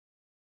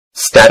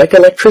Static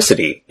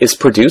electricity is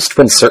produced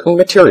when certain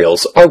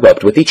materials are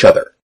rubbed with each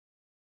other.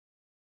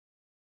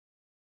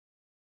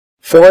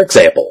 For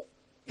example,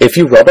 if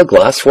you rub a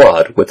glass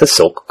rod with a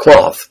silk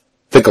cloth,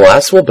 the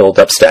glass will build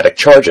up static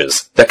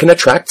charges that can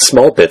attract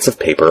small bits of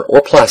paper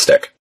or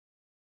plastic.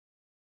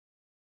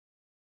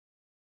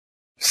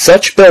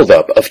 Such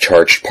buildup of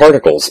charged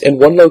particles in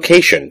one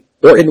location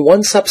or in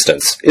one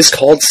substance is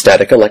called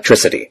static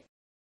electricity.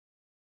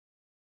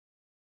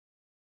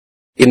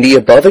 In the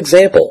above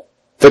example,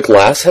 the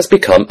glass has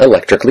become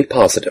electrically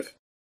positive.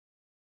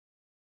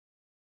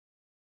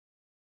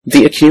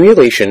 The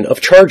accumulation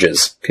of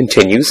charges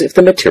continues if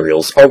the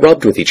materials are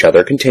rubbed with each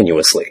other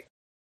continuously.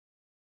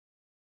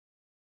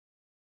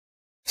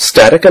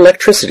 Static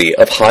electricity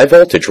of high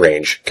voltage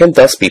range can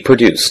thus be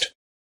produced.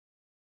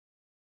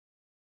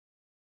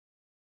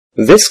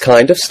 This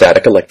kind of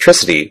static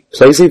electricity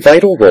plays a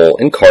vital role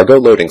in cargo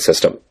loading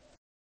system.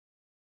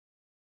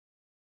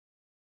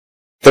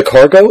 The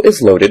cargo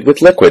is loaded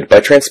with liquid by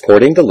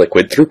transporting the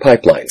liquid through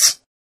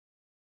pipelines.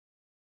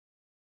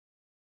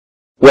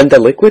 When the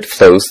liquid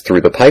flows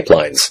through the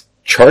pipelines,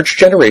 charge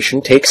generation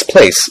takes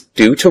place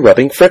due to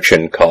rubbing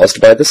friction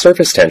caused by the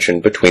surface tension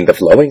between the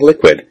flowing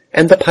liquid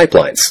and the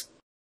pipelines.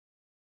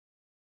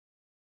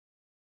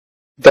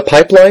 The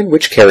pipeline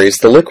which carries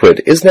the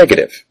liquid is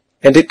negative,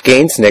 and it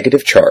gains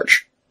negative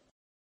charge.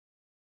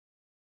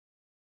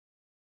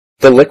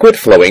 The liquid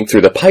flowing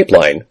through the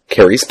pipeline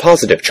carries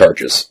positive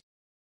charges.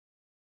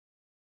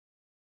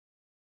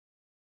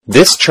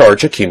 This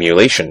charge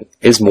accumulation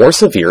is more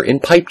severe in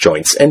pipe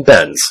joints and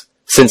bends,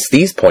 since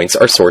these points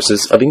are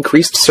sources of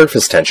increased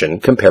surface tension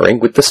comparing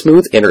with the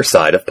smooth inner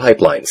side of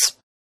pipelines.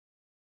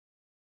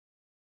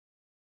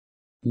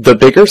 The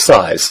bigger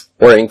size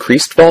or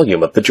increased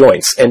volume of the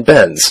joints and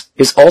bends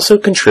is also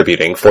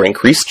contributing for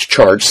increased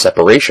charge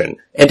separation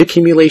and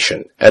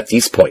accumulation at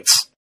these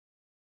points.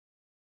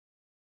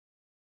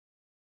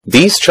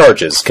 These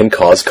charges can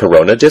cause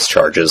corona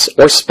discharges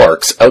or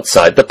sparks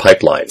outside the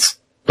pipelines,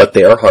 but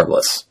they are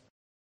harmless.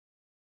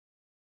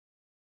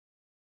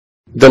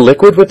 The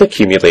liquid with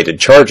accumulated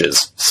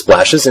charges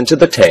splashes into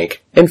the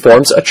tank and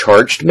forms a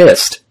charged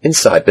mist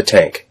inside the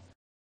tank.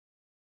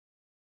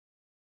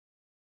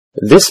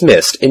 This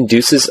mist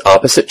induces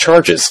opposite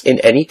charges in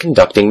any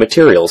conducting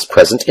materials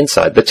present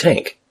inside the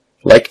tank,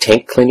 like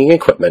tank cleaning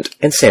equipment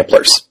and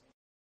samplers.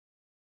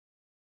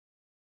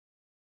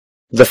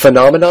 The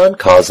phenomenon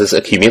causes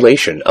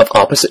accumulation of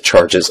opposite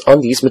charges on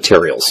these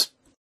materials.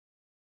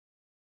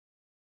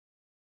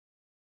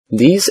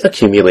 These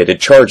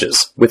accumulated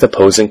charges with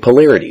opposing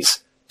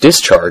polarities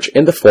discharge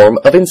in the form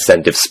of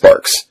incendive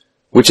sparks,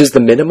 which is the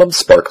minimum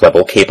spark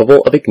level capable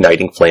of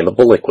igniting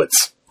flammable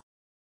liquids.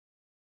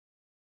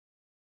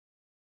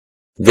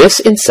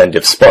 This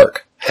incendive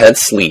spark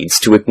hence leads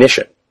to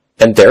ignition,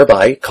 and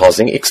thereby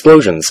causing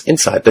explosions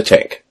inside the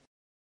tank.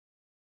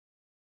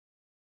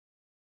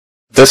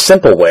 The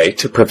simple way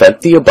to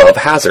prevent the above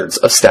hazards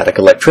of static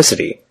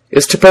electricity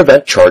is to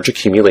prevent charge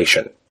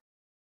accumulation.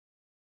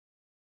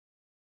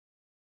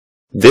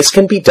 This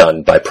can be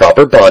done by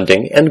proper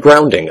bonding and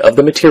grounding of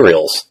the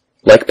materials,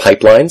 like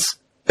pipelines,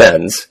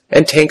 bends,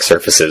 and tank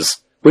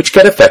surfaces, which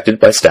get affected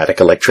by static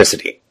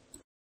electricity.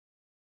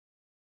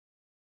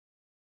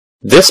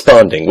 This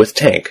bonding with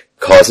tank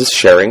causes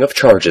sharing of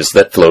charges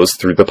that flows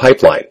through the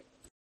pipeline.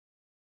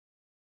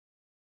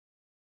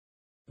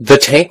 The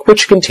tank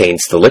which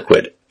contains the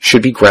liquid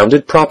should be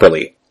grounded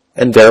properly,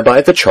 and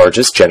thereby the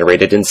charges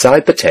generated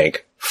inside the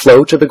tank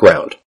flow to the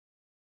ground.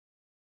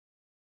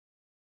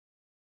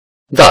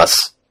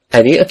 Thus,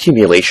 any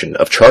accumulation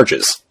of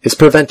charges is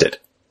prevented,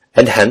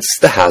 and hence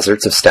the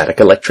hazards of static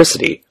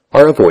electricity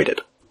are avoided.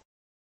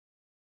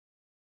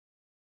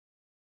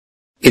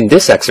 In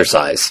this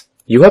exercise,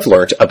 you have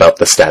learnt about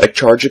the static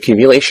charge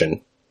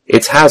accumulation,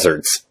 its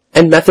hazards,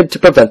 and method to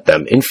prevent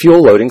them in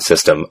fuel loading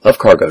system of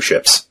cargo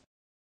ships.